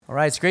All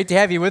right, it's great to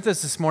have you with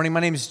us this morning. My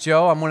name is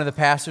Joe. I'm one of the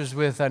pastors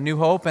with New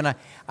Hope, and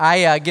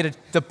I get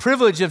the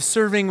privilege of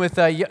serving with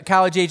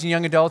college age and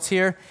young adults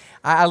here.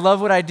 I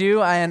love what I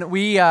do, and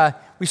we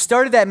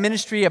started that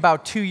ministry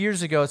about 2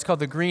 years ago. It's called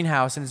The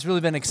Greenhouse, and it's really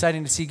been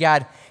exciting to see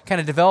God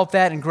kind of develop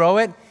that and grow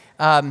it.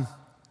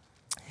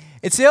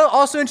 It's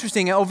also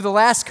interesting, over the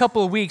last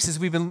couple of weeks, as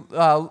we've been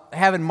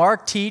having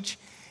Mark teach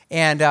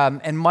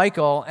and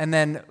Michael, and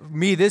then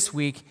me this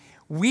week,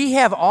 we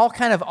have all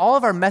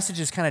of our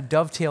messages kind of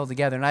dovetail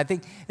together. And I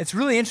think it's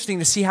really interesting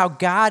to see how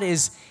God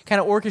is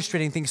kind of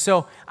orchestrating things.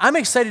 So I'm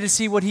excited to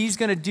see what he's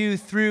going to do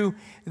through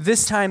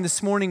this time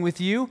this morning with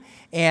you.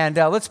 And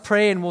let's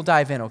pray and we'll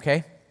dive in,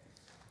 okay?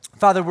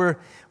 Father,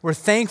 we're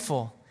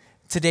thankful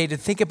today to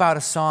think about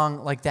a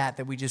song like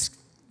that we just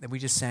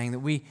sang,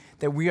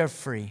 that we are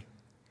free.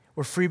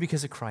 We're free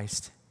because of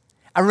Christ.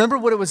 I remember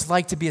what it was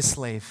like to be a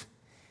slave.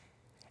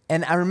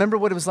 And I remember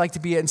what it was like to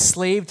be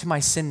enslaved to my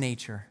sin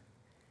nature.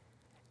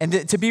 And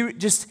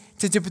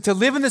to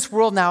live in this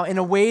world now in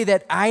a way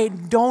that I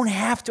don't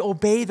have to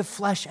obey the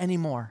flesh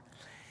anymore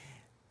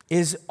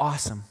is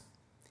awesome.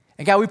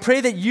 And God, we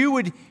pray that you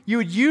would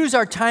use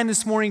our time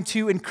this morning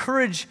to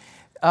encourage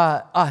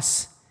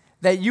us,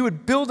 that you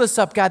would build us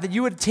up, God, that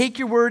you would take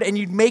your word and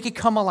you'd make it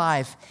come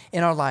alive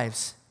in our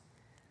lives.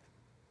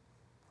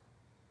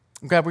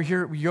 God, we're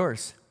here, we're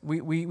yours.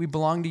 We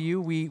belong to you.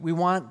 We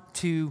want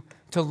to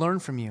learn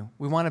from you.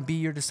 We want to be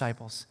your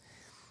disciples.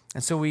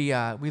 And so we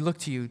look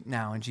to you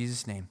now in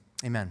Jesus' name.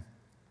 Amen.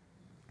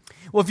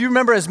 Well, if you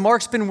remember, as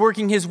Mark's been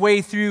working his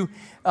way through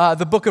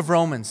the book of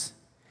Romans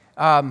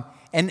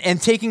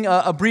and taking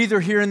a breather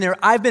here and there,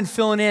 I've been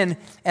filling in,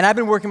 and I've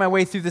been working my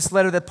way through this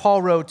letter that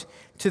Paul wrote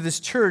to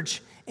this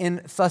church in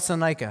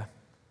Thessalonica.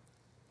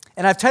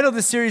 And I've titled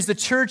this series, The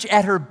Church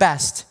at Her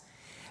Best.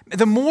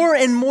 The more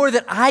and more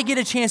that I get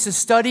a chance to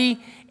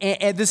study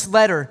this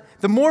letter,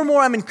 the more and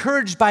more I'm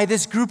encouraged by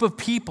this group of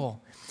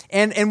people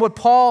and what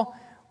Paul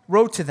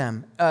wrote to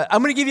them.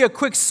 I'm going to give you a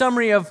quick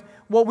summary of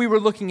what we were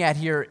looking at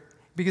here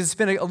because it's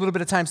been a little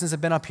bit of time since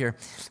I've been up here.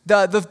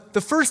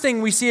 The first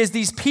thing we see is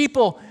these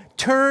people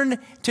turn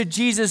to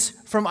Jesus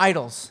from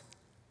idols.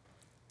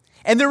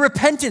 And their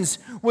repentance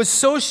was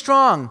so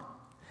strong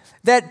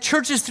that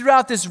churches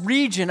throughout this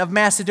region of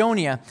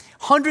Macedonia,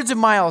 hundreds of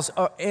miles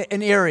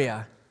in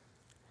area,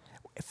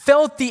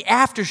 felt the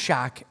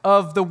aftershock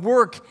of the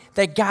work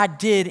that God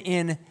did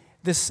in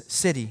this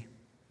city,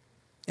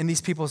 in these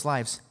people's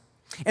lives.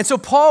 And so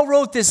Paul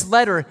wrote this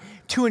letter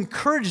to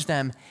encourage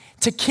them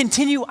to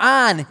continue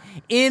on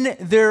in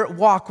their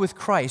walk with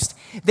Christ.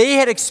 They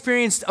had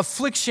experienced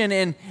affliction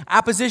and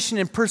opposition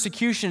and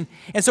persecution.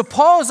 And so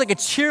Paul is like a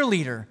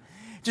cheerleader,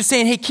 just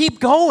saying, hey,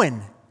 keep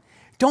going.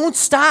 Don't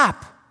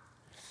stop.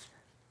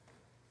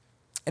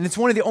 And it's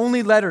one of the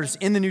only letters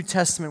in the New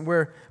Testament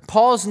where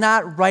Paul's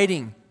not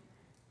writing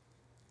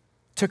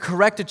to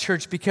correct a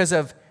church because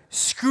of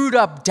screwed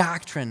up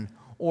doctrine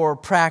or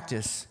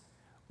practice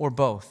or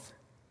both.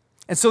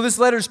 And so this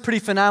letter is pretty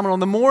phenomenal.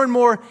 And the more and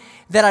more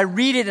that I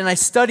read it and I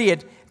study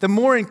it, the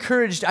more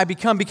encouraged I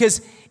become.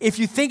 Because if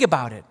you think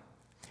about it,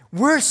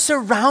 we're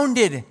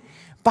surrounded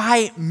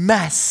by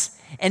mess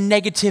and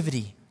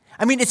negativity.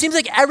 I mean, it seems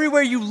like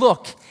everywhere you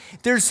look,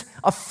 there's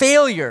a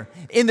failure.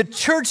 In the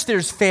church,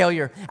 there's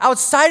failure.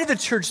 Outside of the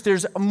church,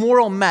 there's a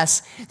moral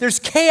mess. There's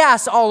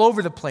chaos all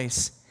over the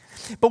place.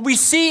 But we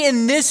see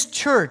in this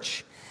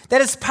church that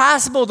it's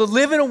possible to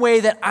live in a way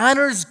that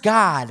honors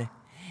God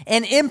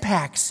and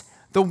impacts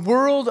the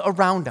world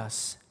around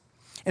us.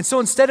 And so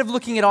instead of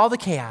looking at all the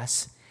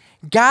chaos,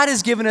 God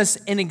has given us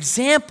an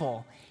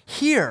example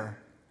here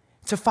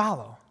to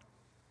follow.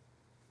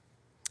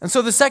 And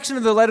so the section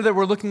of the letter that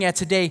we're looking at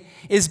today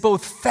is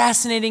both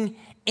fascinating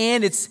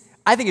and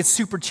I think it's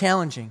super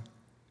challenging.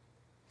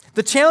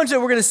 The challenge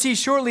that we're going to see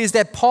shortly is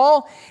that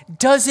Paul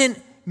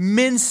doesn't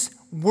mince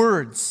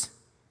words.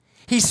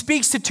 He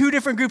speaks to two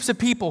different groups of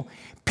people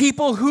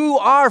who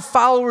are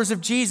followers of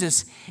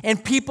Jesus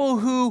and people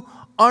who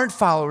aren't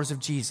followers of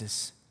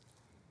Jesus.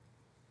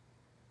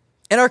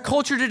 And our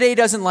culture today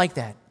doesn't like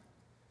that.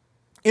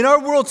 In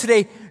our world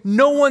today,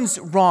 no one's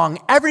wrong.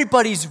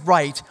 Everybody's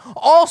right.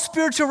 All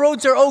spiritual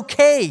roads are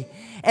okay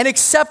and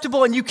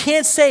acceptable, and you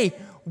can't say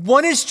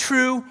one is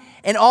true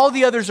and all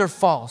the others are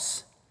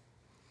false.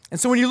 And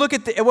so when you look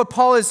at what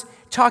Paul is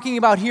talking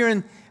about here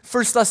in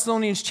 1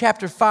 Thessalonians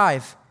chapter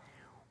 5,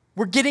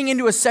 we're getting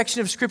into a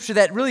section of Scripture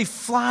that really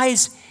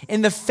flies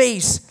in the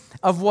face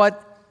of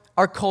what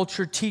our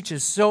culture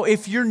teaches. So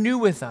if you're new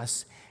with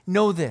us,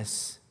 know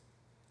this.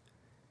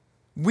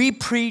 We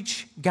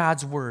preach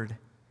God's word.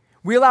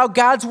 We allow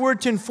God's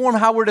word to inform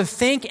how we're to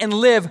think and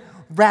live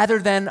rather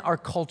than our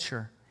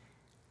culture.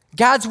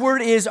 God's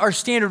word is our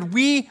standard.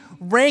 We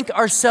rank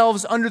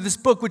ourselves under this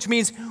book, which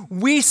means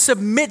we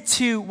submit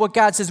to what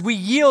God says. We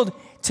yield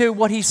to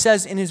what he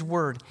says in his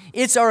word.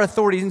 It's our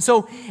authority. And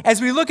so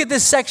as we look at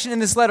this section in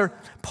this letter,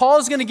 Paul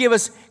is going to give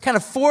us kind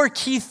of 4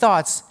 key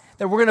thoughts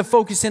that we're going to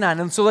focus in on.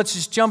 And so let's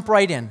just jump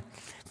right in.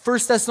 1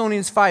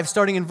 Thessalonians 5,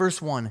 starting in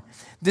verse 1.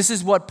 This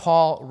is what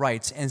Paul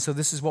writes, and so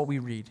this is what we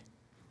read.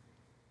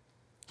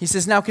 He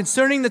says, "Now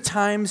concerning the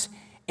times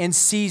and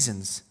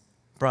seasons,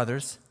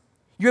 brothers.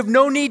 You have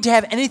no need to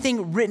have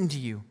anything written to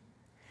you,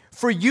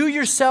 for you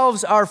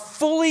yourselves are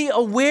fully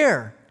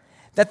aware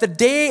that the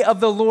day of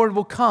the Lord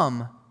will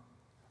come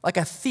like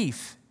a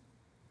thief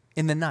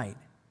in the night.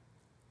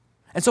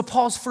 And so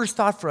Paul's first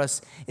thought for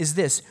us is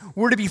this: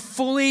 we're to be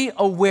fully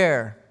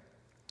aware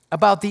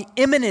about the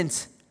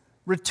imminent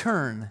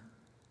return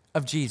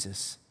of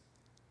Jesus.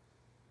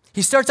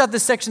 He starts out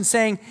this section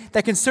saying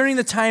that concerning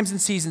the times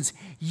and seasons,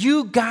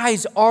 you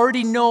guys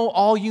already know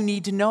all you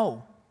need to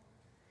know.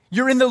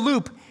 You're in the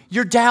loop,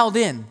 you're dialed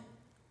in.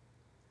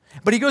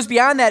 But he goes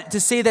beyond that to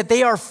say that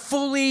they are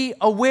fully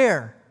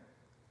aware.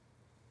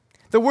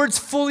 The words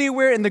fully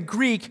aware in the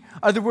Greek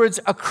are the words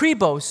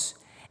akribos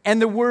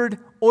and the word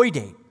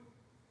oidate.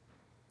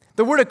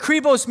 The word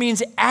akribos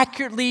means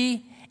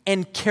accurately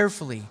and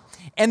carefully.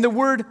 And the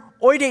word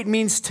oidate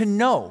means to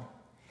know.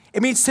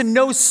 It means to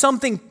know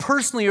something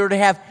personally or to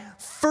have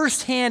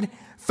firsthand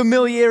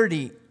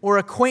familiarity or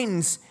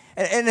acquaintance,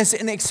 and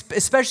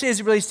especially as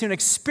it relates to an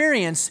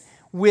experience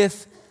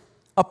with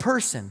a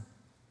person.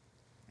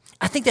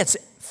 I think that's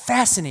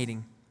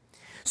fascinating.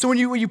 So when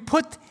you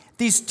put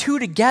these two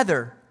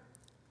together,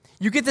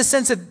 you get the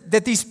sense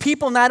that these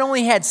people not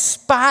only had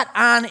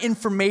spot-on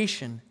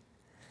information,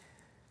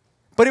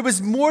 but it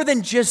was more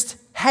than just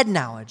head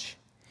knowledge.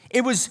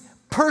 It was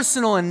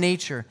personal in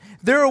nature.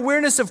 Their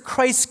awareness of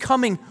Christ's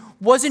coming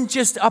wasn't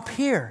just up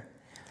here,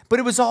 but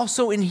it was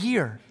also in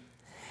here.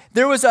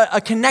 There was a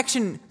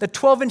connection, the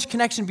 12-inch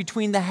connection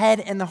between the head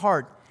and the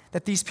heart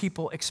that these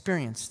people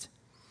experienced.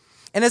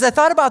 And as I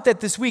thought about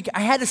that this week,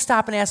 I had to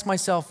stop and ask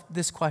myself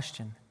this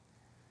question: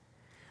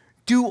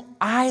 do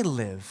I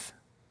live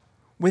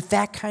with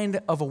that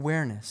kind of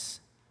awareness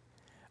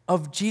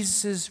of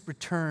Jesus'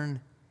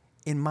 return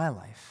in my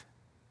life?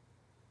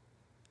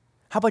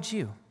 How about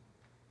you?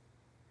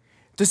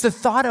 Does the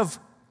thought of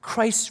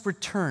Christ's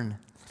return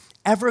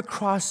ever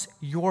cross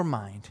your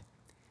mind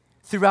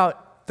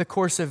throughout the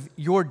course of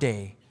your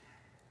day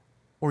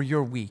or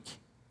your week?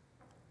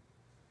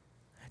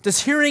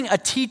 Does hearing a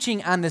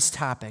teaching on this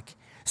topic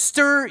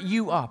stir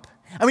you up?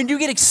 I mean, do you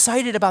get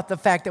excited about the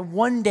fact that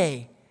one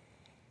day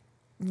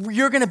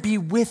you're going to be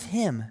with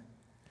him?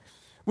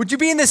 Would you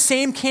be in the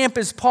same camp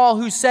as Paul,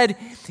 who said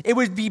it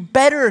would be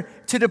better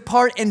to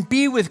depart and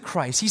be with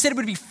Christ? He said it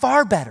would be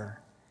far better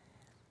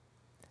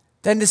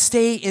than to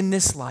stay in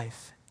this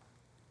life.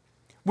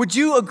 Would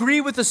you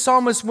agree with the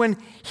psalmist when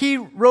he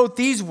wrote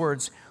these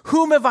words: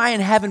 "Whom have I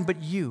in heaven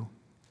but you?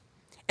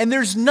 And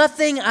there's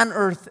nothing on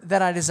earth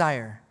that I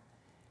desire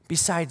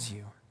besides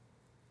you."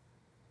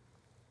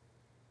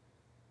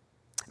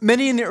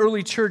 Many in the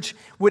early church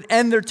would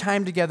end their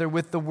time together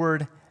with the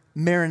word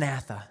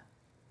Maranatha.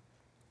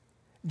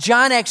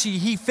 John actually,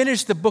 he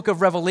finished the book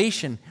of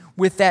Revelation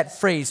with that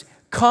phrase,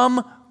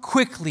 "Come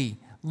quickly,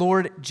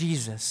 Lord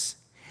Jesus."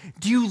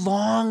 Do you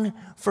long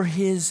for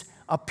his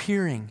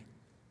appearing?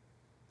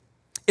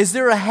 Is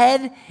there a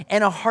head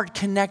and a heart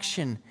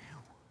connection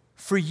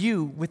for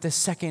you with the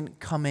second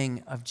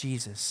coming of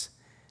Jesus?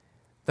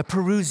 The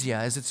parousia,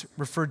 as it's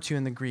referred to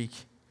in the Greek.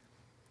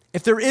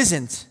 If there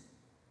isn't,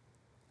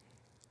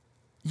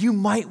 you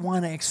might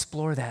want to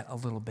explore that a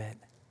little bit.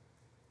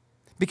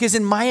 Because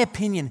in my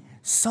opinion,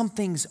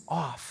 something's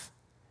off.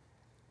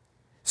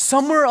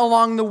 Somewhere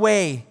along the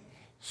way,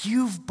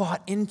 you've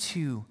bought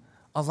into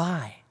a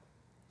lie.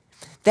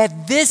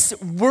 That this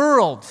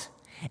world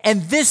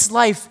and this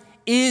life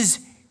is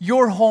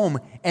your home,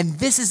 and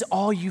this is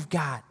all you've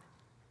got.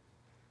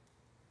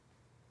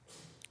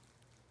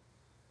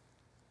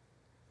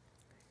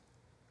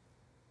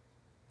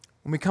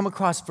 When we come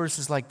across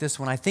verses like this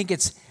one, I think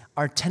it's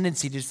our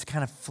tendency to just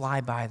kind of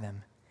fly by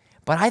them.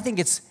 But I think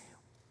it's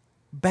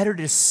better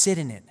to sit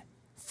in it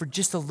for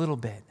just a little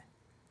bit.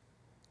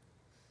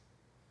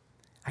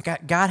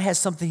 God has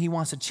something he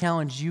wants to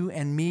challenge you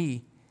and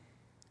me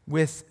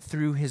with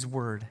through his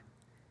word.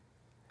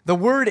 The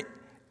word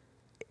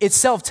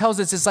itself tells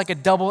us it's like a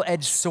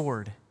double-edged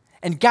sword.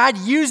 And God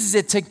uses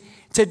it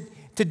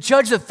to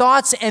judge the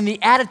thoughts and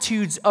the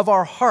attitudes of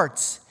our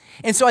hearts.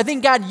 And so I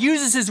think God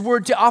uses his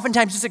word to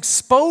oftentimes just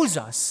expose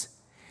us,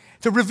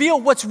 to reveal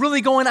what's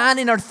really going on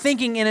in our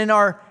thinking and in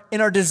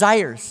our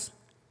desires.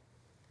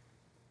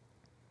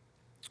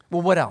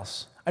 Well, what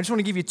else? I just want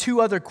to give you two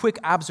other quick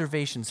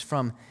observations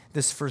from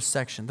this first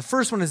section. The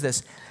first one is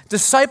this: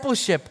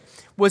 discipleship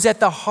was at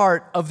the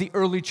heart of the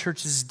early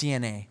church's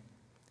DNA.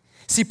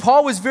 See,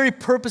 Paul was very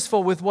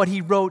purposeful with what he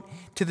wrote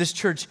to this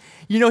church.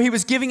 You know, he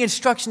was giving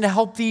instruction to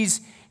help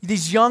these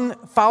young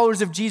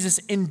followers of Jesus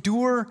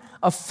endure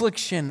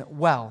affliction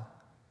well.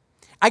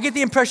 I get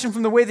the impression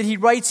from the way that he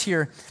writes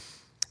here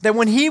that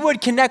when he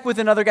would connect with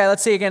another guy,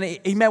 let's say again,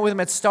 he met with him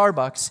at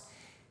Starbucks,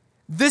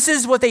 this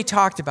is what they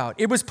talked about.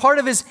 It was part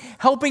of his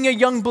helping a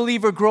young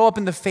believer grow up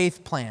in the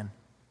faith plan.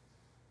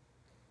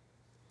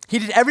 He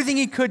did everything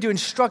he could to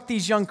instruct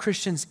these young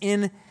Christians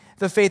in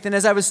the faith. And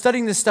as I was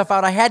studying this stuff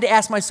out, I had to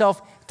ask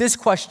myself this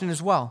question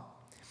as well.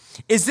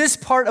 Is this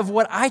part of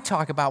what I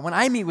talk about when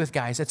I meet with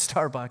guys at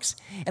Starbucks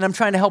and I'm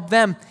trying to help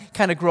them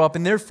kind of grow up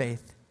in their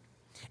faith?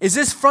 Is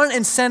this front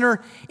and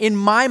center in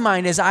my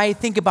mind as I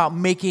think about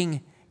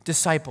making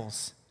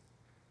disciples?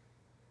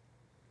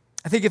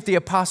 I think if the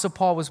Apostle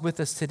Paul was with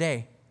us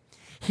today,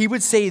 he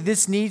would say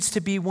this needs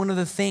to be one of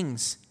the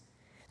things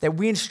that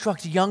we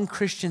instruct young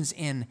Christians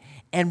in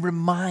and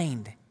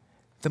remind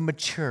the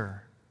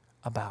mature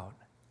about.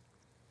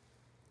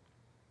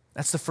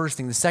 That's the first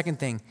thing. The second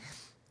thing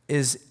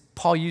is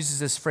Paul uses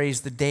this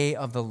phrase, the day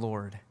of the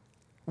Lord.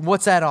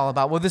 What's that all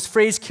about? Well, this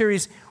phrase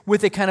carries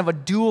with it kind of a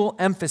dual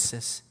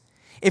emphasis.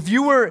 If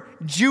you were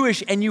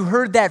Jewish and you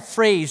heard that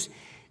phrase,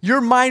 your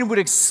mind would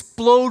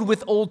explode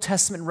with Old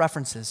Testament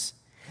references.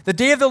 The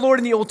day of the Lord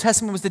in the Old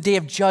Testament was the day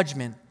of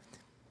judgment.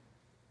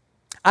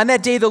 On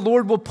that day, the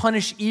Lord will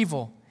punish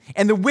evil,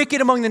 and the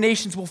wicked among the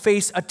nations will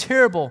face a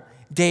terrible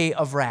day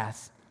of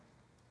wrath.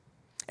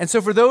 And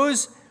so for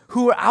those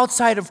who are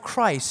outside of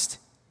Christ,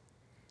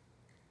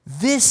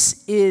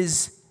 this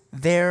is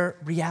their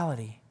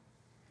reality.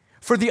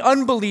 For the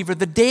unbeliever,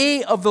 the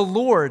day of the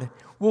Lord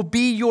will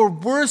be your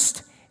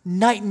worst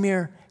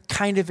nightmare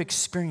kind of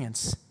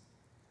experience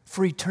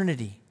for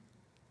eternity.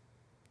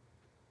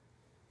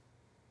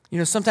 You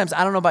know, sometimes,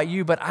 I don't know about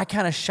you, but I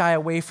kind of shy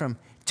away from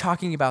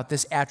talking about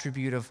this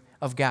attribute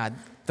of God,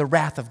 the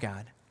wrath of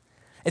God.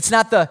 It's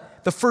not the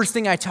first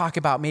thing I talk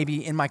about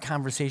maybe in my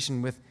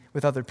conversation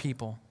with other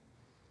people.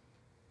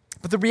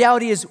 But the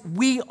reality is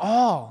we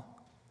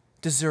all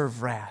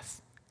deserve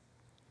wrath.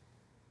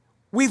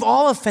 We've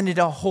all offended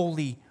a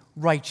holy,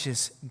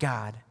 righteous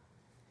God.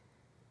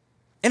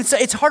 And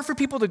it's hard for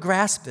people to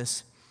grasp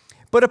this.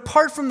 But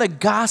apart from the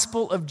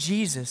gospel of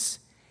Jesus,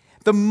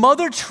 the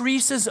Mother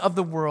Teresas of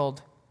the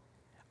world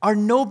are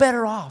no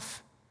better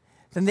off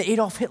than the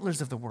Adolf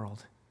Hitlers of the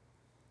world.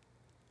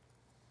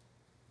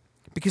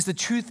 Because the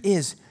truth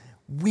is,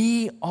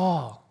 we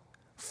all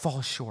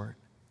fall short.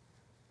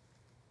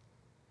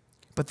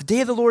 But the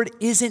day of the Lord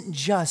isn't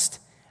just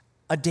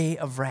a day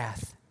of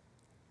wrath.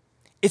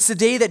 It's the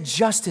day that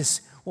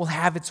justice will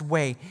have its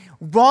way.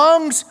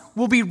 Wrongs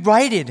will be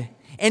righted,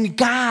 and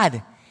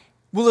God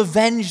will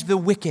avenge the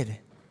wicked.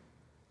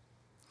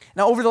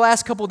 Now, over the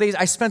last couple of days,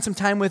 I spent some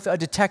time with a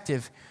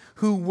detective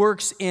who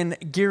works in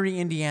Gary,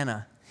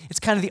 Indiana. It's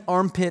kind of the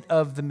armpit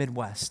of the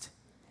Midwest.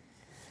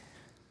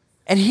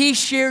 And he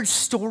shared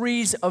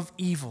stories of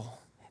evil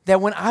that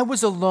when I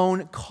was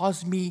alone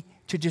caused me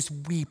to just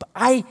weep.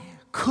 I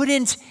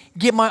couldn't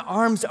get my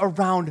arms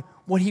around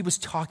what he was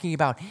talking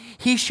about.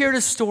 He shared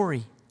a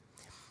story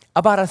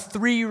about a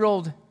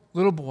 3-year-old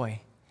little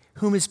boy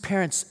whom his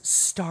parents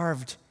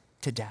starved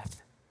to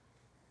death.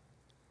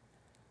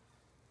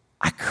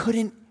 I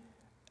couldn't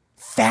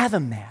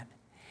fathom that.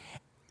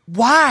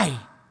 Why?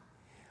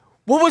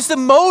 What was the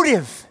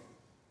motive?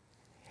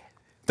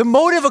 The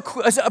motive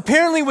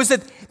apparently was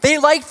that they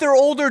liked their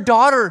older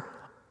daughter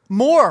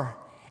more.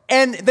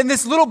 And then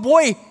this little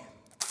boy,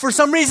 for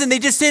some reason, they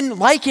just didn't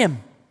like him.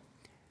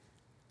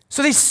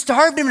 So they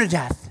starved him to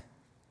death.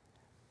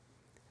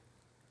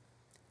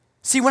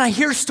 See, when I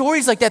hear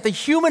stories like that, the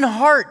human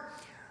heart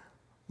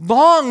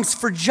longs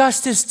for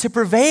justice to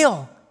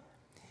prevail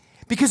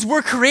because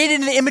we're created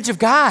in the image of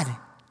God.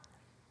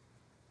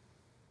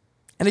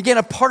 And again,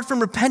 apart from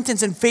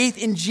repentance and faith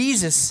in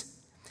Jesus,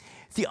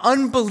 the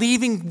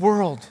unbelieving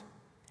world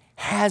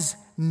has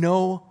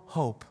no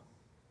hope.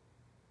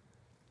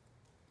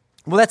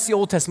 Well, that's the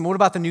Old Testament. What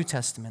about the New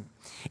Testament?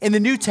 In the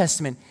New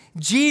Testament,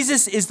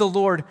 Jesus is the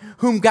Lord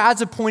whom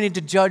God's appointed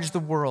to judge the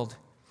world.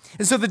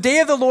 And so the day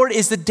of the Lord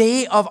is the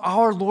day of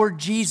our Lord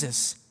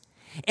Jesus.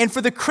 And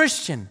for the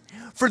Christian,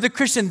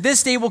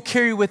 this day will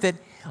carry with it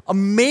a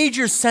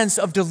major sense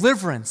of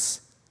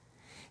deliverance.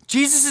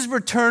 Jesus'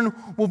 return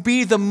will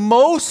be the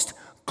most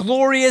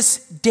glorious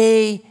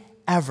day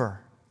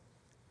ever.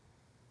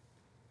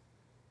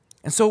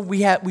 And so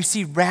we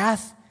see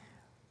wrath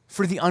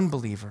for the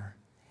unbeliever,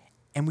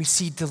 and we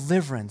see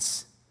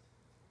deliverance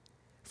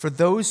for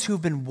those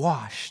who've been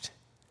washed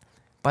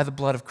by the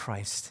blood of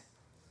Christ.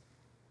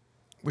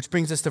 Which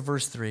brings us to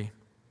verse 3.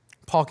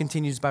 Paul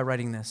continues by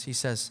writing this. He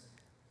says,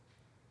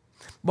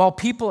 while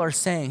people are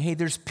saying, hey,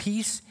 there's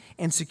peace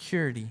and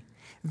security,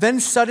 then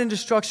sudden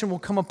destruction will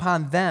come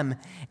upon them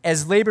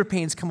as labor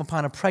pains come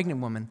upon a pregnant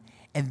woman,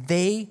 and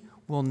they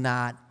will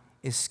not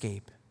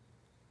escape.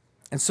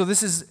 And so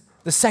this is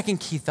the second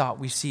key thought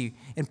we see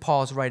in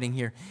Paul's writing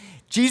here.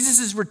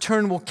 Jesus'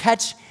 return will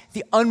catch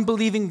the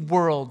unbelieving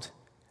world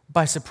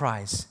by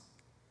surprise.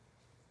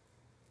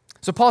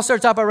 So Paul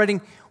starts out by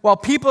writing, while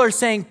people are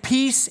saying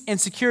peace and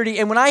security,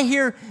 and when I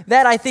hear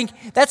that, I think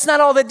that's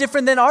not all that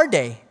different than our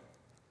day.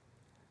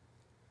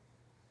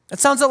 That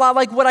sounds a lot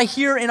like what I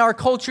hear in our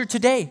culture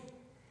today.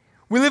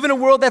 We live in a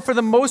world that for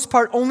the most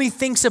part only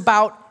thinks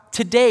about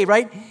today,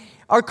 right?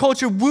 Our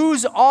culture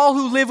woos all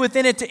who live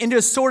within it into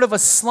a sort of a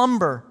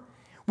slumber.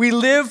 We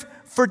live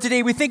for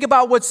today. We think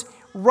about what's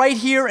right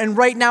here and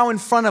right now in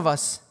front of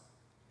us.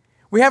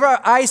 We have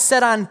our eyes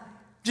set on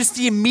just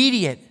the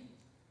immediate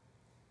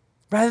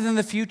rather than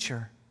the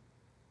future.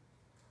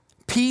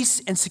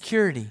 Peace and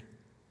security.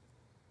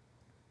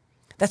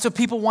 That's what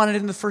people wanted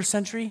in the first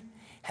century,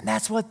 and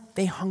that's what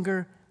they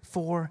hunger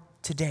for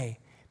today.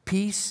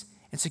 Peace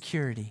and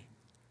security?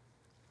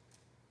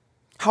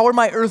 How are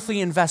my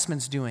earthly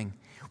investments doing?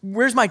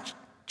 Where's my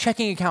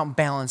checking account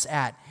balance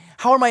at?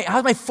 How's my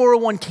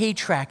 401k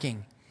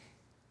tracking?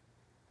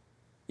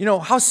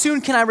 How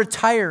soon can I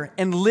retire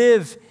and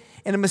live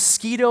in a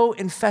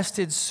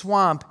mosquito-infested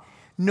swamp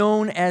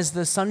known as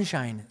the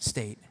Sunshine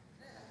State?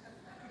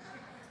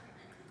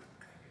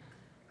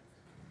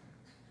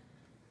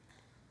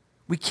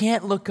 We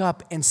can't look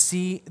up and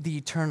see the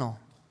eternal.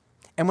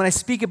 And when I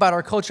speak about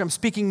our culture, I'm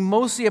speaking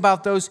mostly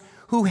about those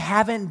who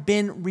haven't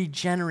been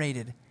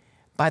regenerated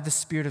by the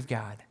Spirit of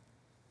God.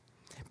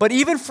 But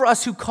even for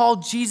us who call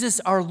Jesus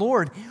our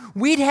Lord,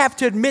 we'd have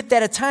to admit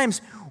that at times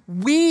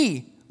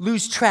we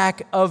lose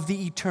track of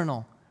the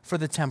eternal for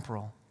the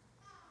temporal.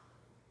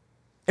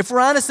 If we're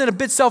honest and a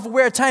bit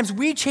self-aware, at times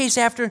we chase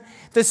after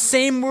the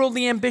same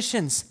worldly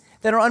ambitions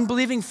that our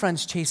unbelieving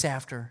friends chase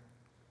after.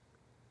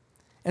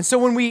 And so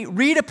when we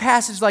read a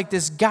passage like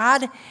this,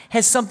 God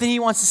has something he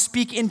wants to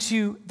speak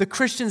into the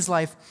Christian's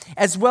life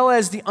as well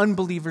as the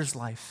unbeliever's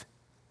life.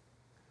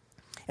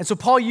 And so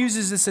Paul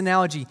uses this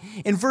analogy.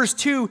 In verse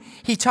 2,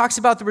 he talks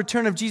about the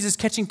return of Jesus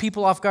catching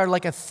people off guard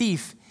like a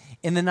thief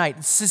in the night.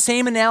 It's the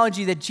same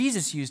analogy that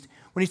Jesus used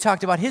when he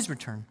talked about his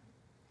return.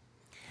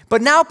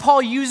 But now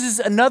Paul uses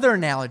another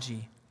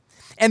analogy,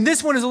 and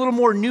this one is a little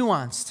more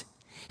nuanced.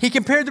 He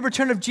compared the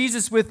return of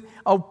Jesus with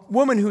a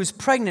woman who is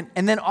pregnant,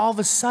 and then all of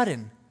a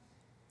sudden,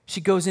 she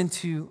goes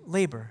into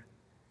labor.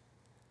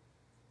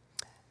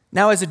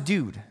 Now, as a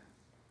dude,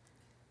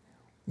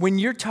 when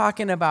you're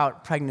talking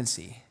about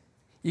pregnancy,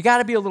 you got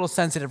to be a little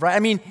sensitive, right? I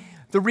mean,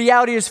 the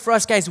reality is for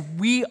us guys,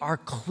 we are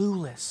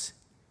clueless.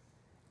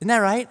 Isn't that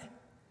right?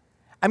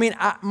 I mean,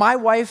 my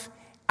wife,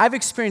 I've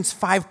experienced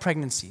 5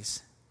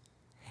 pregnancies.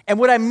 And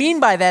what I mean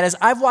by that is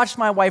I've watched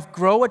my wife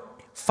grow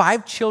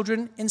 5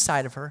 children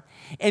inside of her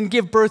and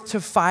give birth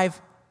to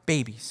 5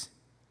 babies.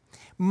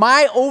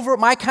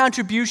 My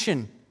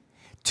contribution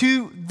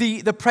to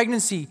the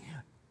pregnancy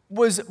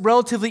was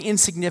relatively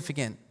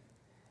insignificant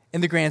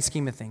in the grand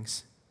scheme of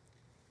things.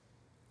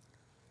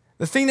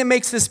 The thing that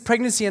makes this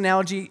pregnancy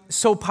analogy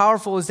so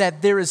powerful is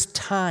that there is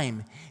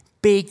time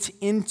baked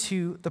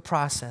into the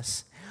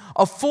process.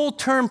 A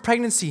full-term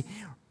pregnancy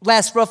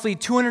lasts roughly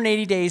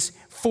 280 days,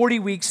 40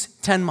 weeks,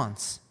 10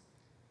 months.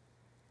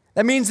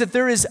 That means that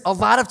there is a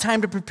lot of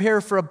time to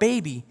prepare for a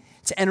baby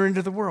to enter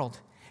into the world.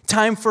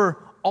 Time for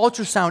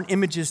ultrasound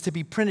images to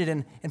be printed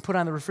and put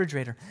on the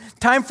refrigerator.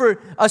 Time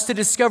for us to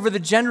discover the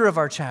gender of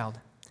our child.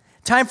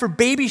 Time for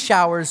baby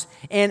showers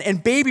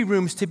and baby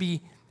rooms to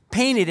be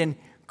painted and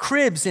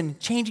cribs and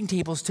changing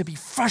tables to be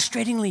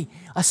frustratingly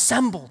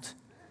assembled.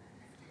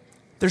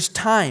 There's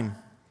time.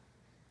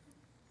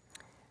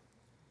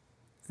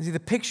 See, the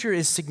picture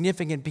is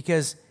significant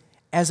because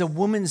as a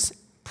woman's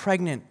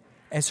pregnant,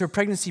 as her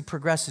pregnancy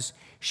progresses,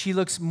 she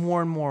looks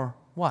more and more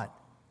what?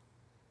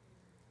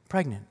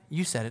 Pregnant.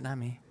 You said it, not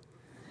me.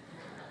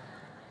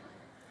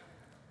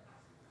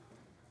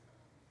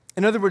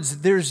 In other words,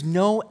 there's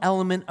no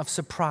element of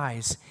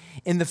surprise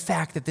in the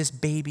fact that this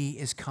baby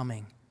is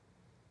coming.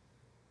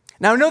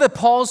 Now, I know that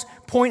Paul's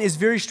point is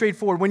very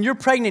straightforward. When you're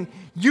pregnant,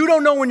 you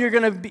don't know when you're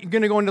going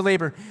to go into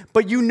labor,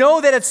 but you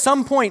know that at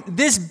some point,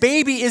 this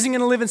baby isn't going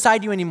to live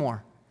inside you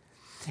anymore.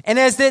 And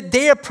as that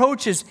day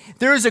approaches,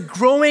 there is a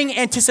growing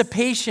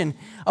anticipation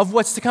of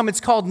what's to come. It's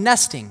called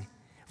nesting,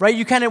 right?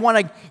 You want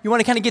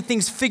to kind of get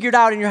things figured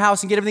out in your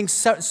house and get everything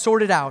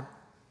sorted out.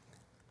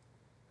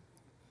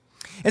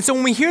 And so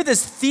when we hear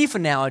this thief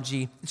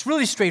analogy, it's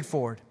really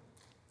straightforward.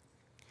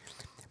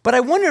 But I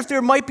wonder if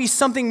there might be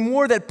something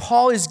more that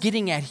Paul is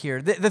getting at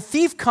here. The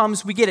thief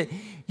comes, we get it.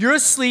 You're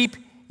asleep,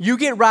 you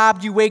get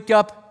robbed, you wake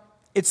up,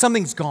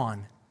 something's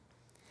gone.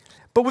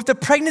 But with the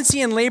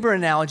pregnancy and labor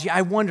analogy,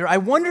 I wonder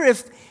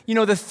if,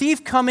 the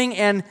thief coming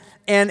and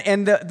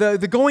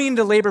the going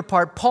into labor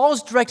part,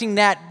 Paul's directing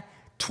that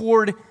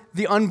toward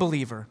the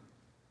unbeliever.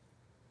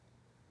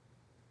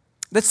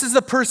 This is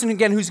the person,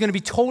 again, who's going to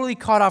be totally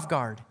caught off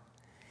guard.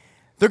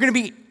 They're going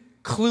to be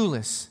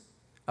clueless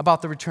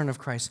about the return of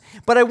Christ.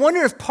 But I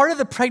wonder if part of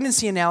the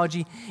pregnancy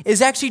analogy is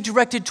actually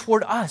directed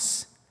toward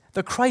us,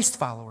 the Christ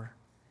follower.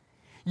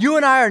 You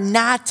and I are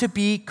not to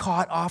be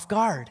caught off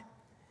guard.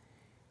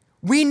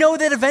 We know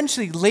that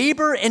eventually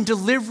labor and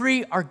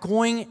delivery are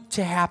going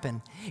to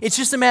happen. It's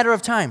just a matter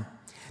of time.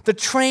 The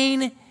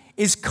train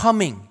is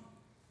coming.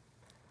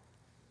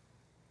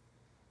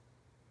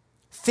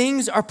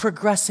 Things are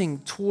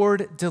progressing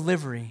toward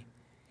delivery.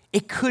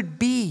 It could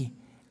be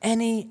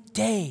any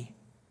day.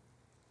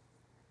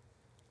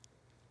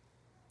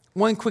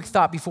 One quick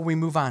thought before we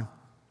move on.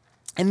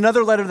 In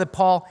another letter that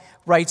Paul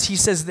writes, he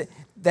says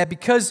that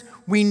because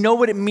we know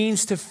what it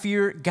means to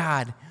fear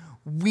God,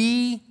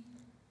 we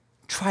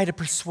try to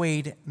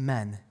persuade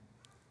men.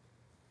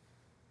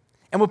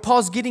 And what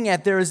Paul's getting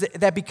at there is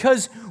that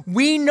because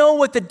we know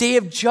what the day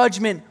of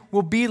judgment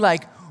will be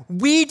like,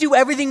 we do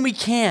everything we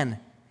can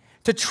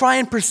to try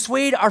and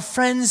persuade our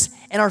friends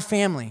and our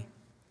family.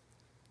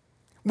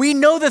 We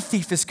know the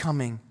thief is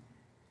coming.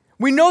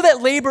 We know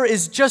that labor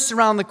is just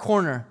around the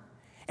corner.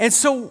 And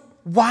so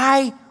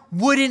why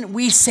wouldn't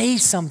we say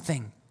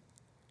something?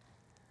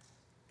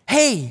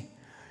 hey,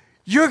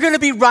 you're going to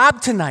be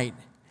robbed tonight.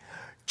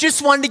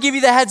 Just wanted to give you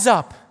the heads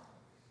up.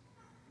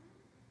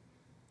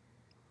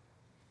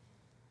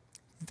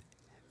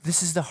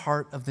 This is the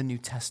heart of the New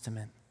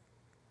Testament.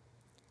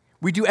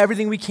 We do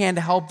everything we can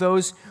to help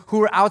those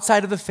who are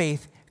outside of the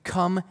faith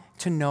come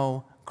to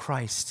know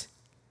Christ.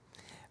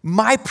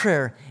 My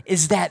prayer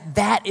is that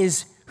that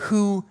is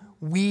who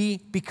we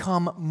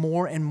become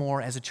more and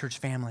more as a church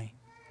family.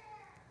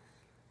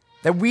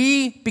 That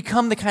we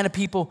become the kind of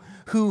people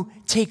who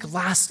take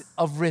lots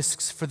of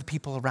risks for the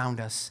people around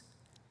us.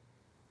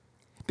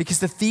 Because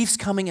the thief's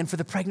coming, and for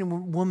the pregnant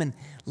woman,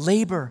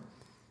 labor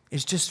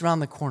is just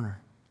around the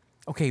corner.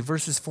 Okay,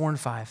 verses 4 and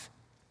 5.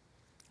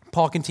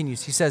 Paul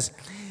continues. He says,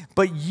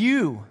 "But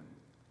you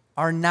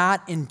are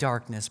not in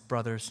darkness,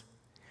 brothers,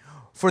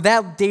 for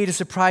that day to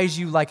surprise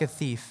you like a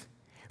thief.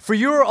 For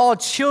you are all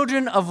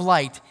children of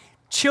light,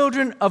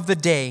 children of the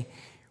day.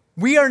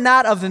 We are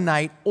not of the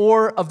night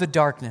or of the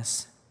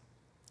darkness."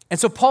 And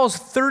so Paul's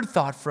third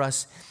thought for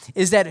us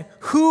is that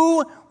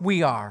who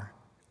we are,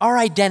 our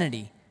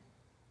identity,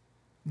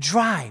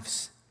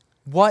 drives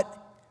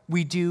what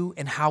we do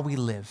and how we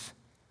live.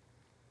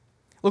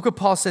 Look what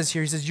Paul says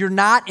here. He says, you're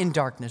not in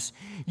darkness.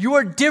 You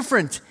are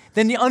different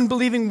than the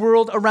unbelieving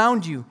world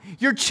around you.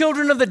 You're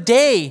children of the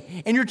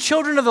day, and you're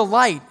children of the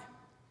light.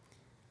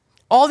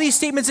 All these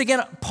statements,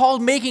 again, Paul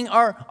making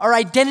are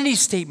identity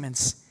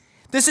statements.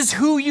 This is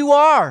who you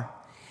are.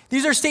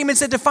 These are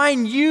statements that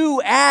define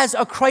you as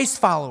a Christ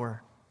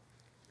follower.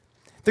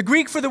 The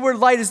Greek for the word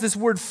light is this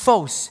word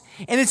phos,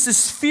 and it's the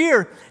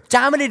sphere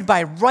dominated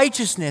by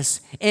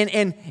righteousness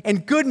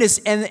and goodness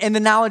and the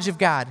knowledge of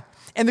God.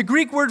 And the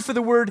Greek word for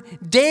the word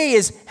day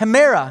is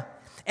hemera,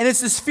 and it's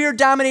the sphere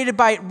dominated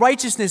by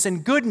righteousness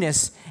and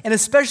goodness, and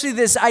especially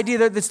this idea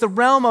that it's the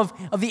realm of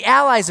the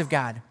allies of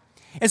God.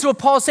 And so what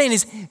Paul's saying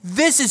is,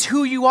 this is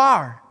who you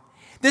are.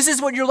 This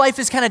is what your life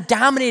is kind of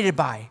dominated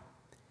by.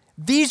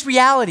 These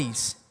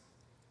realities.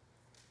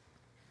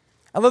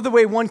 I love the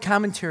way one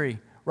commentary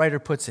writer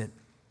puts it.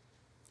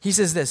 He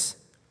says this: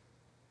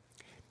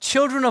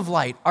 children of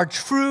light are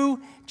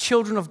true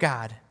children of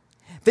God.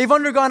 They've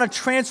undergone a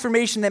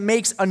transformation that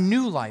makes a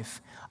new life,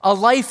 a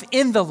life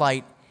in the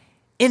light,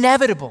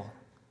 inevitable,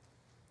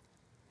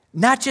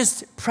 not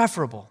just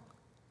preferable.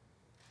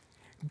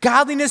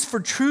 Godliness for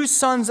true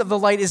sons of the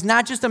light is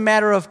not just a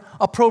matter of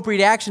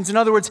appropriate actions. In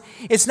other words,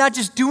 it's not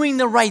just doing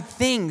the right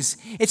things.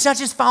 It's not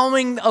just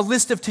following a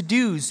list of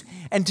to-dos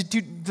and to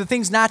do the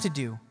things not to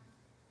do.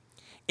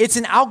 It's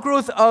an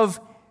outgrowth of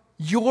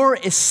your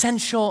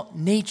essential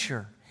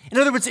nature. In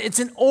other words, it's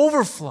an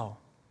overflow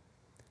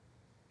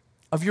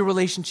of your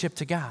relationship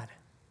to God.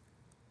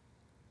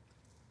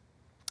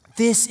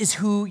 This is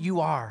who you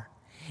are.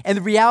 And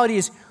the reality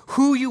is,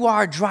 who you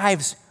are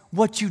drives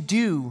what you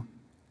do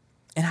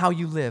and how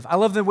you live. I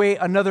love the way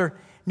another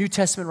New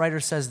Testament writer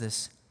says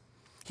this.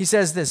 He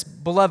says this: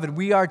 "Beloved,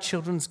 we are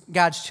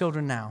God's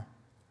children now.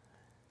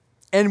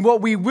 And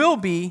what we will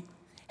be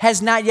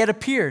has not yet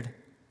appeared.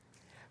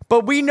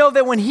 But we know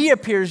that when he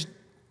appears,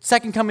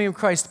 second coming of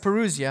Christ,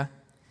 parousia,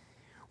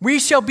 we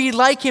shall be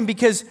like him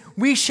because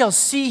we shall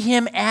see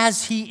him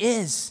as he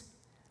is."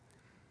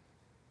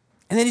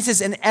 And then he says,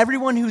 "And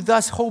everyone who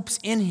thus hopes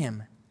in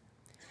him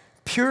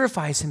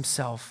purifies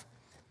himself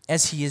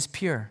as he is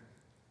pure."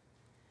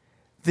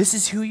 This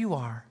is who you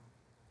are,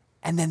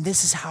 and then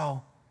this is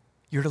how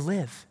you're to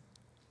live.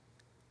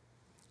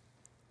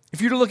 If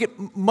you were to look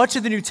at much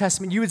of the New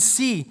Testament, you would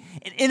see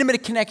an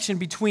intimate connection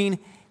between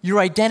your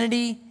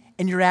identity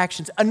and your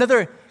actions.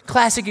 Another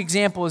classic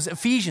example is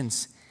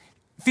Ephesians.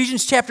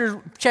 Ephesians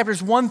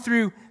chapters 1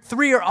 through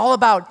 3 are all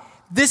about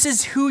this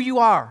is who you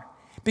are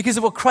because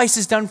of what Christ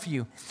has done for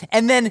you.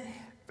 And then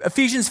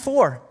Ephesians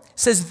 4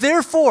 says,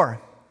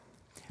 therefore,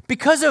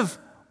 because of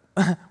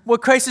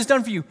what Christ has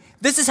done for you,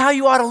 this is how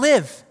you ought to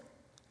live.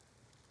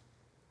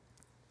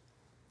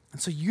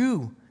 And so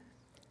you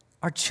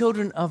are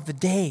children of the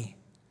day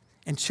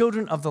and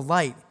children of the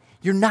light.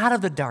 You're not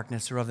of the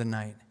darkness or of the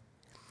night.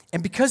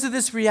 And because of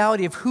this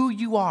reality of who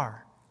you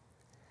are,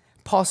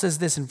 Paul says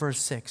this in verse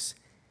 6.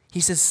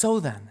 He says, so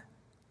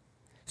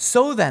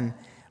then,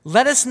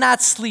 let us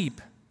not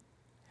sleep,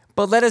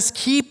 but let us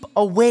keep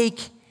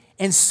awake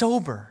and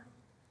sober.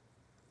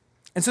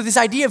 And so this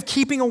idea of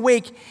keeping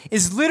awake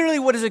is literally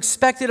what is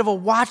expected of a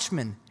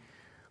watchman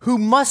who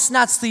must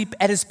not sleep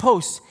at his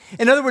post.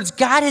 In other words,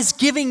 God is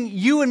giving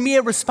you and me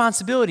a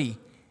responsibility.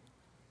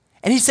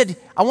 And he said,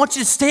 I want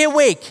you to stay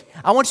awake.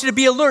 I want you to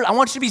be alert. I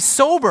want you to be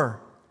sober.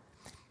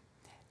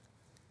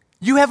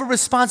 You have a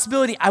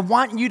responsibility. I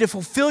want you to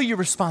fulfill your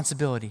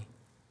responsibility.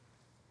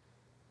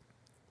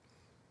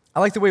 I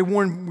like the way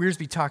Warren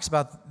Wiersbe talks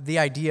about the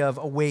idea of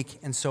awake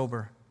and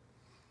sober.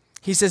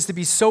 He says to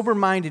be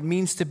sober-minded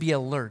means to be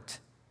alert,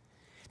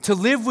 to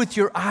live with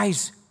your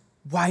eyes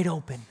wide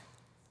open,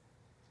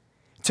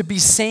 to be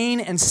sane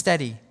and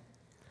steady.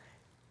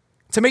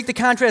 To make the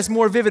contrast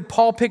more vivid,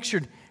 Paul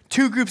pictured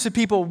two groups of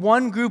people.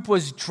 One group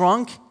was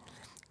drunk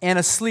and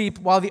asleep,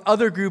 while the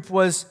other group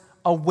was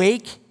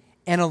awake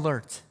and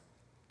alert.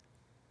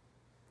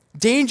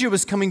 Danger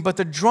was coming, but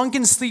the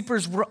drunken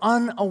sleepers were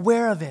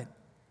unaware of it.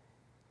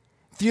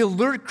 The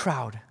alert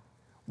crowd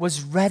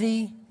was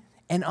ready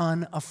and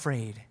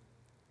unafraid.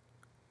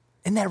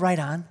 Isn't that right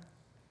on?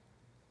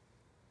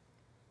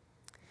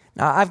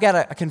 Now, I've got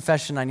a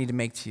confession I need to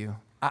make to you.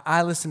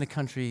 I listen to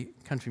country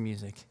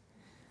music.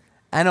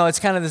 I know it's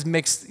kind of this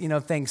mixed,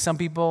 thing. Some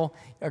people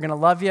are going to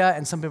love you,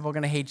 and some people are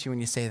going to hate you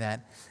when you say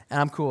that, and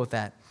I'm cool with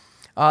that.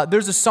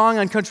 There's a song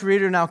on country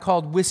radio now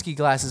called Whiskey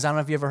Glasses. I don't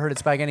know if you ever heard it.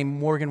 It's by a guy named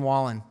Morgan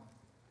Wallen.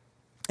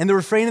 And the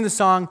refrain of the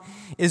song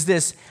is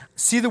this: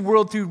 see the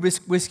world through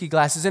whiskey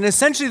glasses. And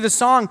essentially the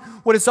song,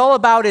 what it's all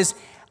about is,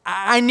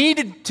 I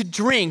needed to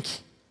drink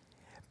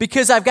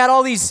because I've got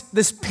all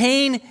this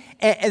pain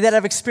that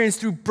I've experienced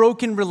through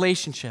broken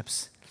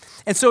relationships.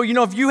 And so,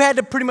 if you had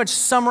to pretty much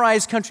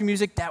summarize country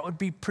music, that would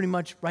be pretty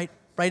much right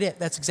it.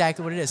 That's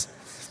exactly what it is.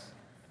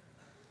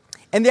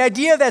 And the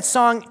idea of that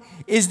song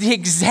is the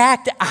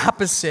exact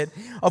opposite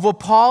of what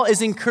Paul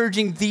is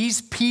encouraging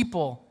these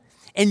people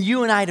and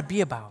you and I to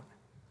be about.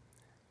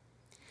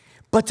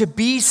 But to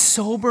be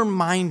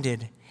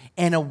sober-minded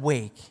and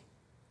awake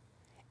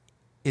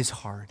is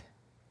hard.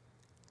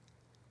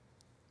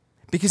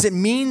 Because it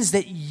means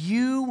that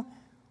you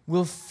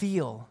will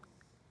feel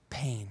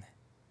pain.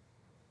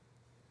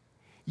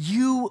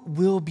 You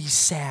will be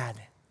sad.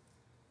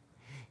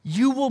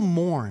 You will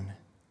mourn.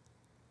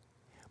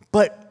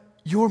 But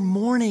your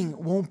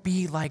mourning won't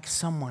be like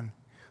someone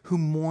who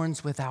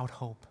mourns without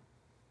hope.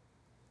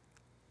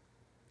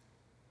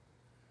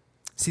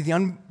 See, the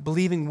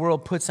unbelieving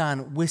world puts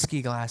on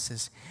whiskey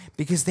glasses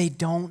because they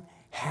don't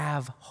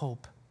have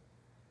hope.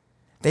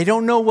 They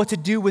don't know what to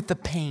do with the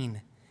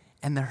pain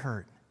and the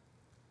hurt.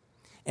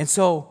 And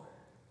so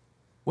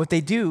what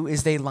they do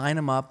is they line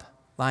them up,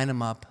 knock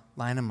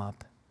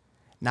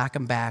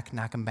them back,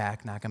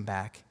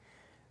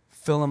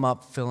 fill them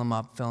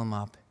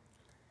up,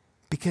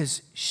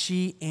 because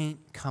she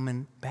ain't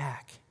coming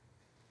back.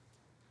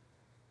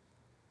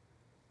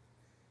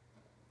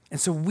 And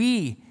so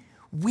we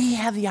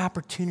have the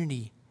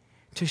opportunity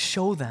to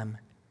show them.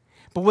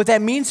 But what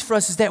that means for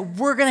us is that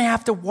we're going to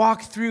have to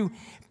walk through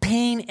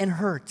pain and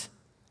hurt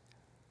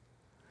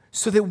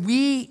so that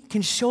we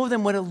can show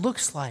them what it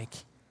looks like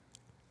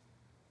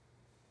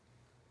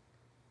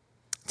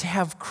to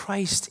have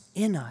Christ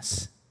in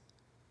us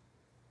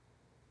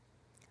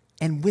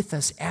and with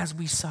us as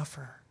we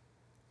suffer.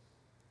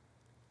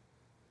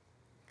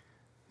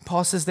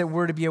 Paul says that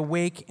we're to be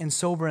awake and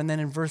sober, and then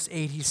in verse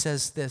 8 he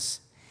says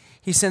this.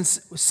 He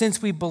says,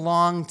 since we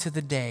belong to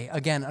the day,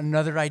 again,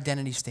 another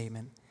identity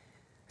statement.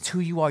 It's who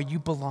you are. You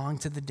belong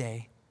to the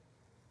day.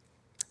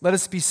 Let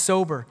us be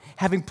sober,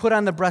 having put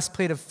on the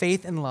breastplate of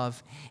faith and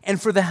love,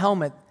 and for the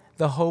helmet,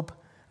 the hope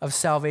of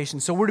salvation.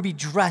 So we're to be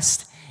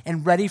dressed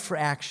and ready for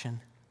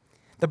action.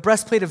 The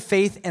breastplate of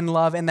faith and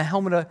love, and the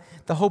helmet of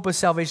the hope of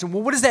salvation.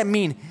 Well, what does that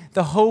mean?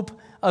 The hope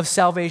of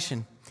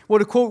salvation. Well,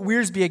 to quote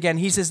Wiersbe again,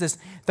 he says this: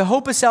 the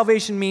hope of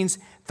salvation means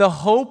the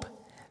hope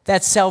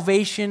that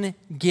salvation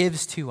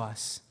gives to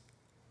us.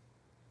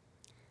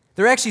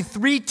 There are actually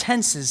three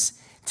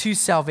tenses to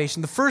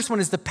salvation. The first one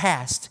is the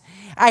past.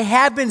 I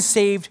have been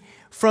saved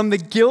from the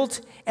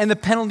guilt and the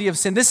penalty of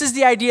sin. This is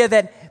the idea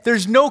that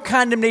there's no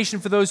condemnation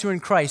for those who are in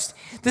Christ.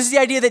 This is the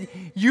idea that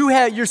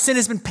your sin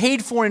has been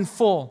paid for in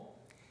full.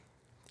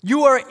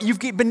 You've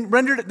been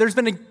rendered, there's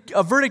been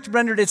a verdict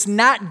rendered, it's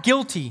not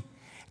guilty.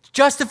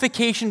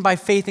 Justification by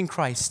faith in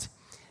Christ.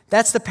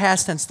 That's the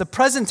past tense. The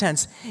present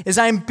tense is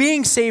I am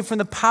being saved from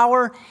the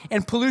power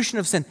and pollution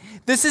of sin.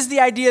 This is the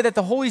idea that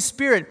the Holy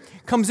Spirit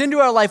comes into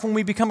our life when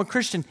we become a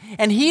Christian,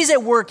 and He's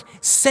at work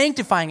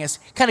sanctifying us,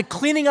 kind of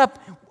cleaning up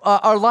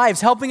our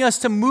lives, helping us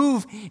to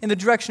move in the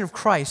direction of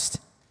Christ.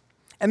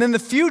 And then the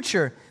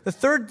future, the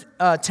third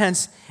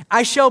tense,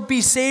 I shall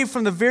be saved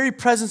from the very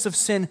presence of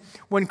sin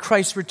when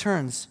Christ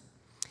returns.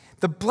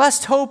 The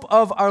blessed hope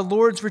of our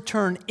Lord's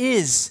return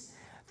is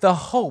the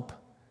hope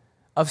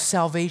of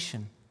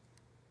salvation.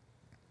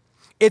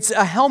 It's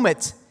a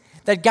helmet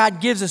that God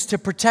gives us to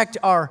protect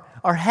our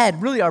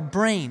head, really our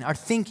brain, our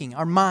thinking,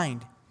 our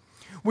mind,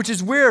 which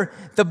is where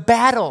the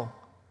battle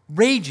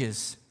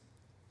rages.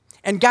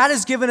 And God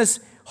has given us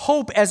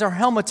hope as our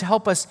helmet to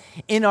help us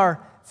in our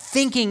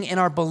thinking and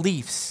our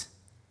beliefs.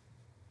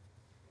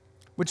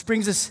 Which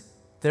brings us,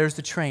 there's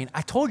the train.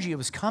 I told you it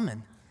was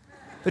coming.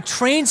 The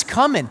train's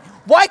coming.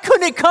 Why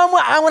couldn't it come?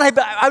 I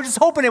was just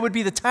hoping it would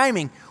be the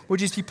timing would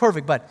just be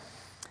perfect, but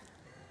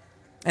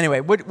anyway,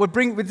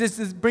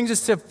 this brings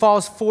us to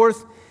Paul's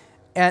fourth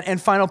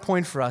and final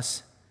point for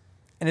us,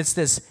 and it's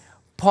this.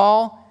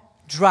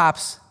 Paul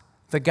drops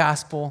the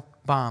gospel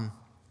bomb.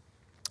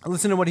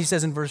 Listen to what he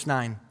says in verse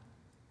 9.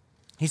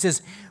 He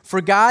says, for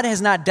God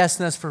has not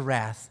destined us for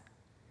wrath,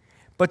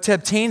 but to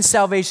obtain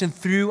salvation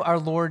through our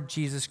Lord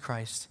Jesus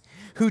Christ,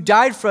 who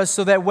died for us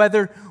so that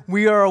whether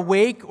we are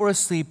awake or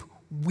asleep,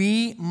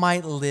 we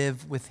might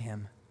live with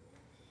Him.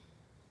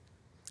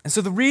 And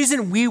so the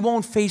reason we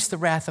won't face the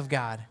wrath of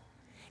God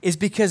is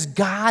because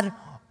God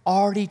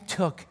already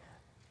took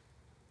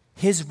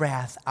His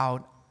wrath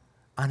out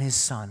on His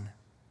Son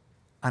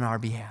on our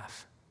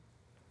behalf.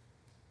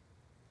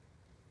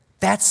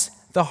 That's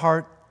the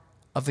heart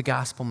of the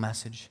gospel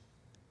message.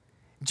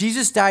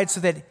 Jesus died so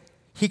that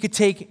he could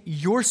take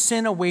your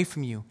sin away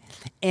from you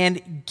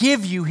and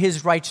give you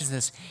his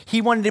righteousness.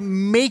 He wanted to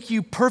make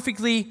you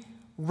perfectly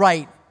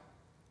right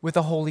with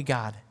a holy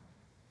God.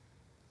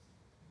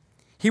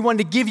 He wanted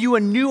to give you a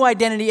new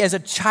identity as a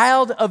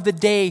child of the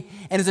day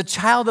and as a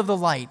child of the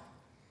light.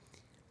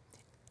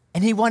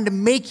 And he wanted to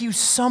make you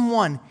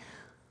someone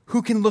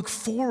who can look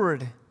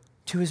forward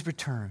to his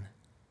return.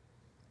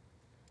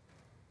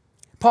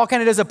 Paul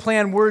kind of does a play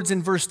on words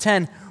in verse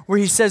 10 where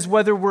he says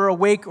whether we're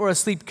awake or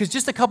asleep, because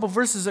just a couple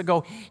verses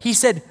ago, he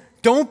said,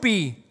 don't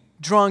be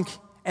drunk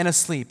and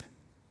asleep.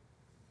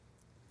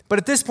 But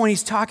at this point,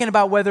 he's talking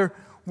about whether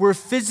we're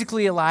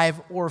physically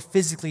alive or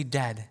physically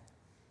dead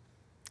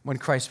when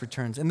Christ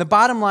returns. And the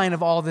bottom line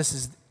of all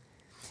this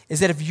is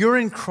that if you're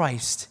in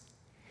Christ,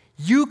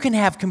 you can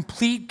have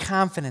complete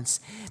confidence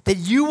that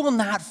you will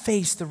not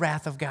face the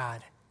wrath of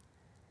God.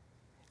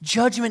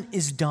 Judgment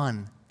is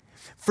done.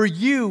 For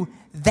you,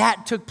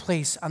 that took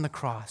place on the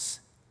cross.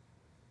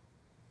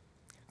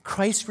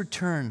 Christ's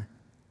return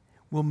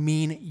will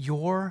mean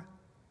your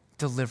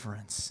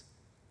deliverance.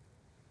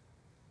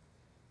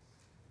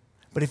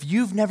 But if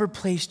you've never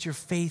placed your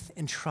faith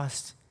and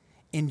trust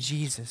in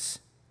Jesus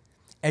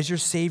as your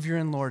Savior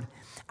and Lord,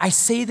 I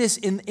say this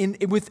in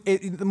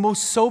the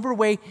most sober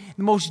way,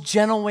 the most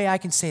gentle way I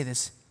can say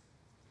this.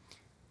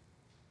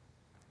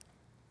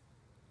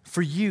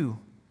 For you,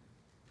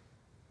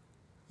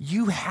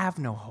 you have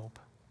no hope.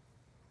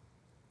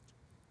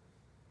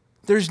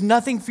 There's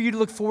nothing for you to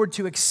look forward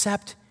to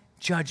except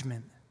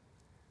judgment.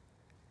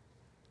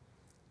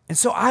 And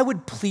so I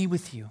would plead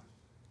with you,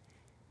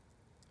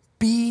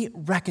 be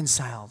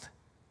reconciled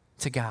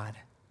to God.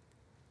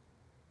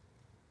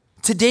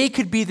 Today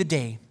could be the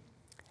day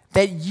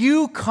that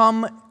you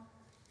come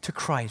to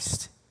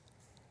Christ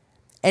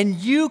and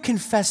you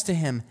confess to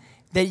him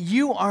that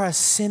you are a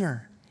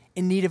sinner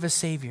in need of a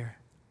Savior.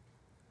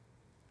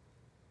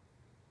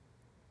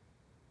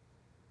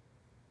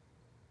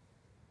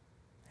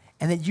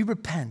 And that you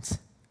repent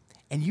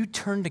and you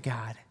turn to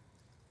God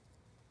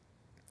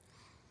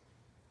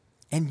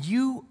and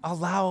you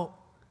allow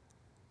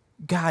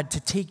God to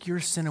take your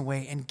sin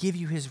away and give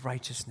you his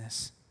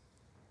righteousness.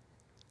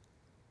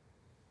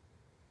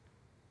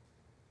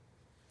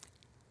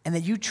 And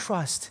that you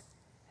trust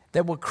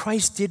that what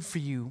Christ did for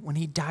you when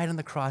he died on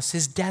the cross,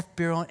 his death,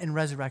 burial, and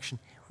resurrection,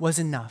 was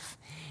enough.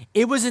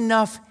 It was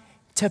enough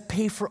to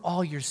pay for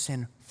all your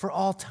sin for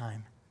all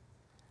time.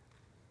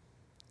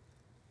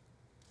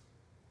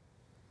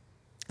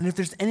 And if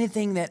there's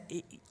anything that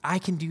I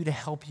can do to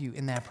help you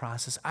in that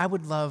process, I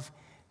would love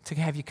to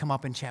have you come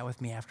up and chat with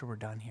me after we're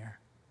done here.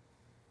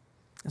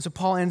 And so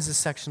Paul ends this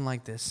section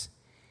like this.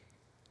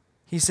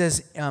 He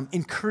says,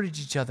 encourage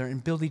each other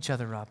and build each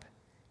other up,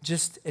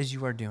 just as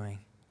you are doing.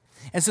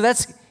 And so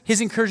that's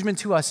his encouragement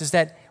to us, is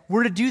that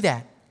we're to do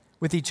that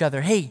with each other.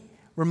 Hey,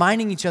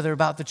 reminding each other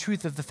about the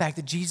truth of the fact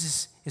that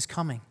Jesus is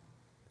coming.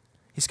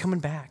 He's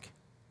coming back.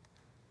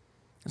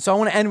 And so I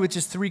want to end with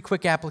just 3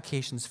 quick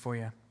applications for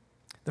you.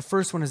 The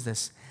first one is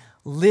this: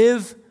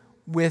 live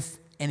with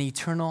an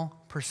eternal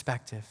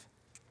perspective.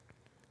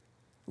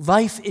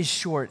 Life is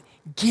short.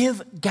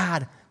 Give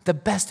God the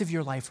best of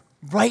your life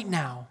right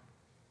now.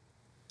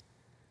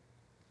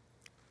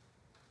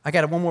 I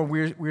got one more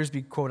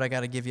Wiersbe quote I got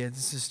to give you.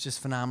 This is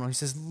just phenomenal. He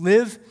says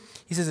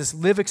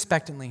live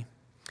expectantly.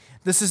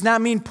 This does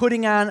not mean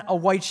putting on a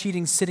white sheet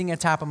and sitting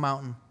atop a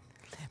mountain,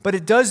 but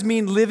it does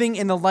mean living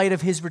in the light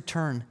of his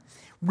return,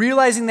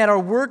 realizing that our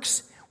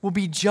works will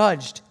be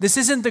judged. This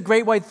isn't the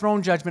great white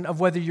throne judgment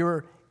of whether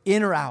you're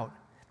in or out.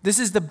 This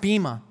is the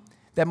bema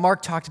that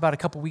Mark talked about a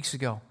couple weeks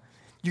ago.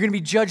 You're going to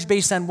be judged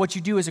based on what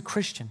you do as a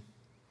Christian.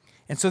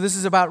 And so this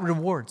is about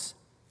rewards.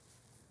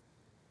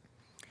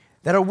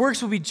 That our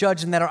works will be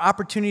judged and that our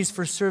opportunities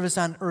for service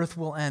on earth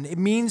will end. It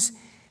means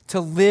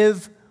to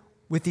live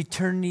with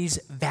eternity's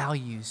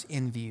values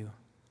in view.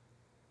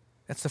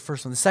 That's the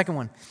first one. The second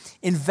one,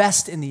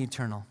 invest in the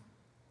eternal.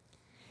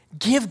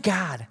 Give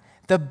God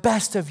the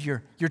best of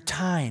your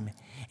time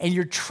and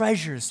your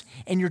treasures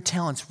and your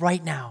talents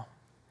right now.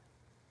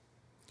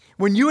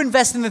 When you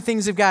invest in the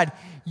things of God,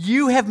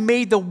 you have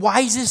made the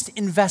wisest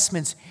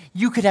investments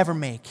you could ever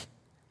make.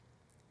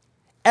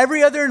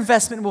 Every other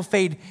investment will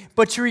fade,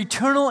 but your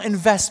eternal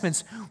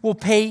investments will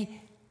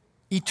pay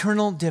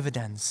eternal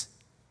dividends.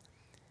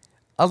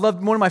 I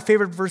love one of my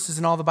favorite verses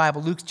in all the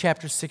Bible, Luke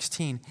chapter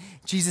 16.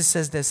 Jesus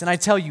says this, and I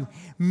tell you,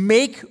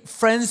 make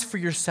friends for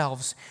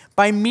yourselves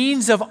by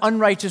means of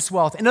unrighteous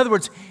wealth. In other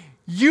words,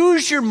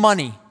 use your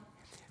money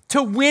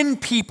to win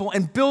people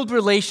and build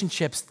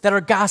relationships that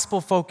are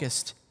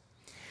gospel-focused,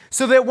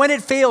 so that when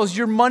it fails,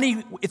 your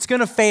money, it's going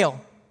to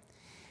fail.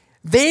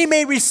 They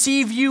may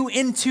receive you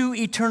into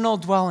eternal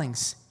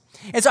dwellings.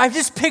 And so I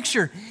just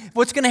picture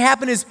what's going to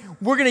happen is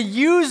we're going to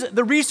use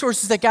the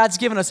resources that God's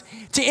given us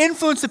to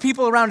influence the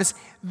people around us.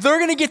 They're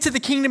going to get to the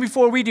kingdom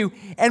before we do.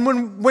 And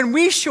when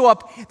we show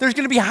up, there's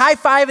going to be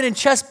high-fiving and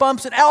chest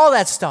bumps and all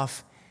that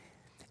stuff.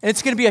 And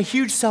it's going to be a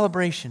huge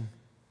celebration.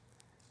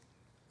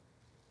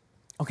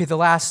 Okay, the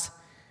last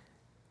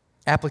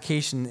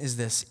application is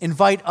this: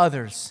 invite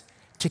others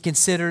to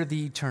consider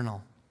the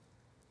eternal.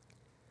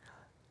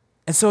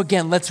 And so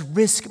again, let's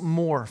risk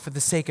more for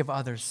the sake of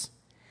others.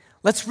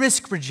 Let's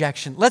risk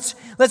rejection. Let's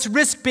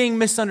risk being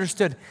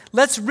misunderstood.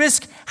 Let's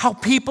risk how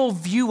people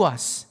view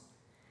us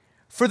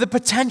for the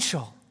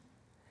potential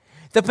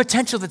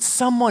that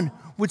someone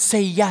would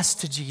say yes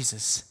to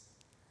Jesus.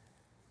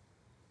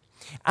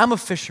 I'm a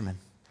fisherman.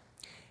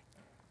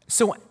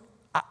 So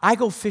I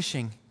go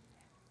fishing.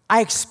 I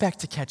expect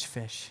to catch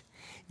fish.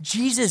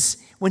 Jesus,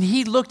 when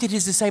he looked at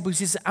his disciples,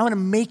 he says, I want to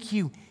make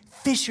you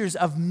fishers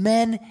of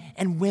men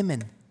and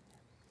women.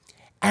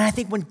 And I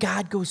think when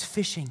God goes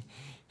fishing,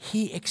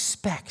 he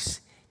expects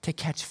to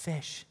catch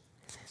fish.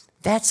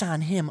 That's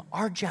on him.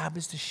 Our job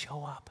is to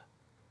show up.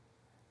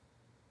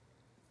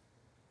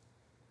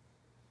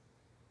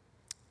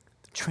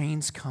 The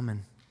train's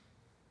coming.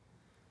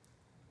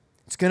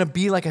 It's going to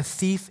be like a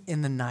thief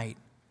in the night,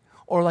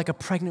 or like a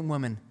pregnant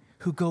woman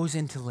who goes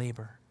into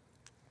labor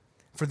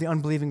for the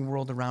unbelieving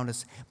world around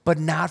us, but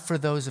not for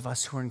those of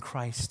us who are in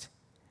Christ.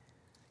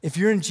 If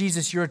you're in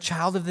Jesus, you're a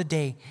child of the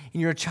day,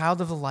 and you're a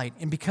child of the light.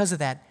 And because of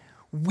that,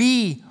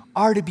 we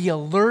are to be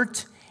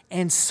alert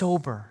and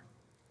sober.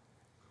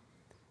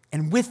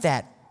 And with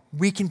that,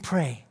 we can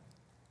pray,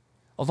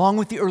 along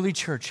with the early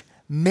church,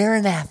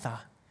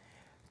 Maranatha,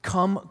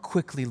 come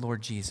quickly,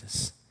 Lord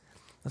Jesus.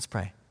 Let's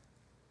pray.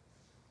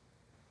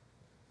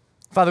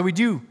 Father, we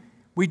do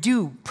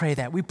pray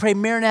that. We pray,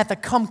 Maranatha,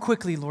 come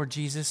quickly, Lord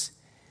Jesus.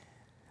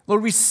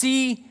 Lord, we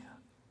see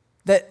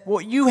that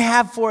what you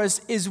have for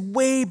us is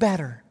way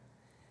better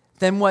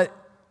than what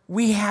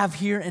we have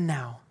here and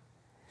now.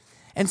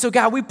 And so,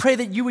 God, we pray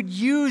that you would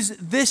use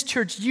this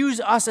church, use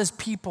us as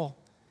people.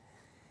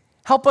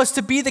 Help us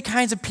to be the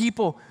kinds of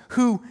people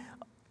who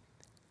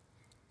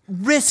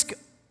risk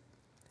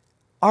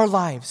our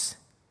lives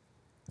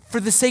for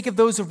the sake of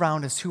those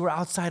around us who are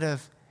outside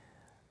of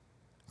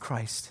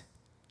Christ.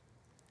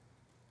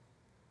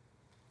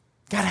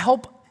 God,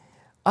 help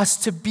us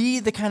to be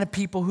the kind of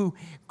people who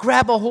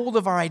grab a hold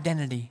of our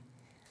identity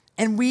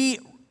and we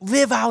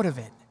live out of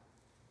it.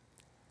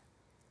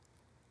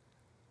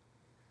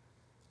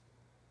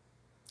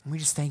 And we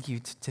just thank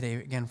you today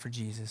again for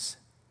Jesus.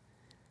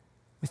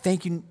 We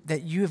thank you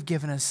that you have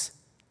given us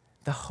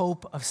the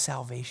hope of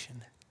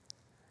salvation.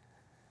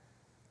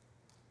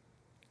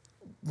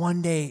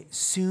 One day,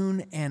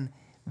 soon and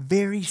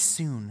very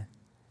soon,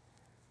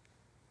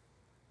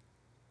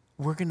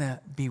 we're going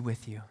to be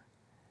with you.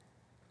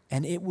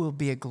 And it will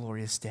be a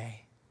glorious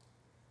day.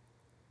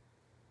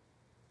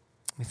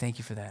 We thank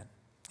you for that.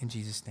 In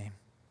Jesus' name,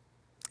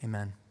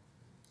 amen.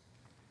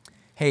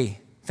 Hey,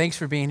 thanks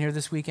for being here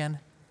this weekend.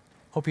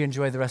 Hope you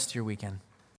enjoy the rest of your weekend.